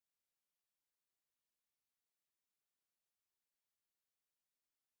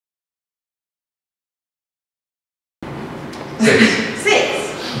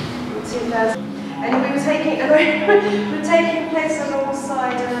6. 2000. And we were taking place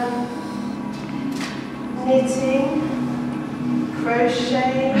alongside knitting,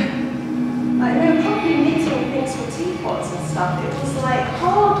 crochet. Like we were probably knitting things for teapots and stuff. It was like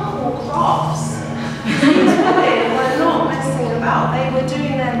hardcore crafts. These women were not messing about. They were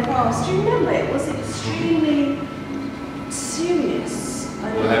doing their crafts. Do you remember? It was extremely serious.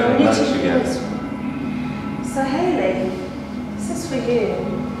 We'll have lunch again. So Hayley, this is for you.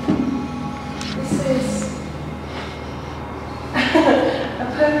 This is a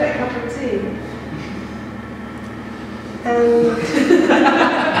perfect cup of tea. And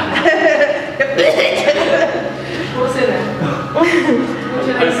what's in it?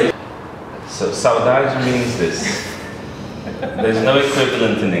 So saudade means this. There's no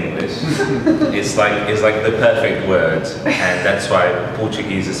equivalent in English. It's like the perfect word, and that's why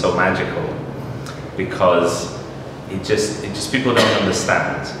Portuguese is so magical, because it just people don't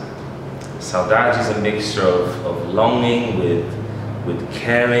understand. Saudade is a mixture of longing with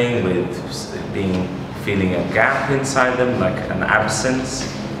caring, with feeling a gap inside them, like an absence,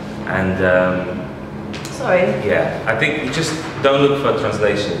 and sorry. Yeah, I think you just don't look for a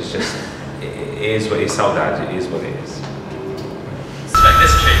translation. It's just it is what is saudade. It is what it is. Like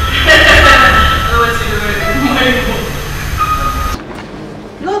this shape.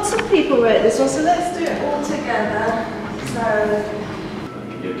 Lots of people wrote this one, so let's do it all together. So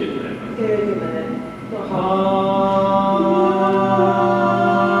You're good with it. give it a minute. Not hard.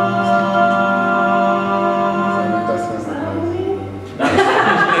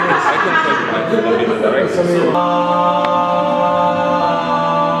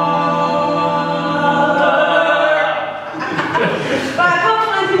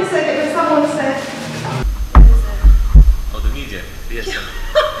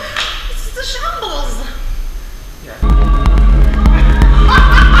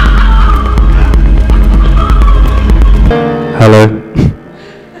 Hello.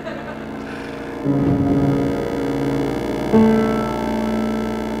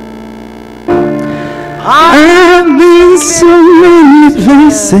 I've been so many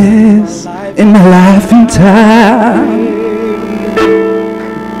places in my life and time.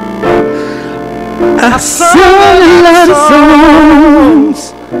 I sung a lot of songs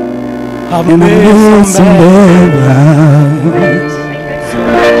and I made some memories.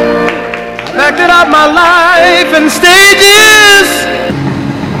 Acted out my life in stages.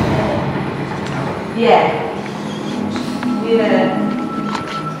 Yeah. Yeah.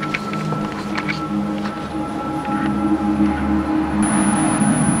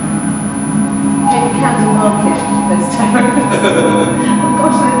 Can you count the market those times? Oh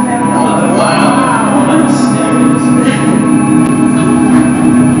gosh, I never know. Oh wow. That's scary, isn't it?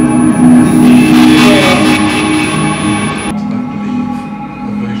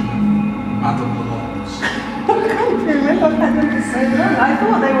 I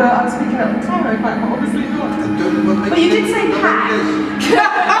thought they were, I was picking up the tarot, but obviously not. But you did say pack.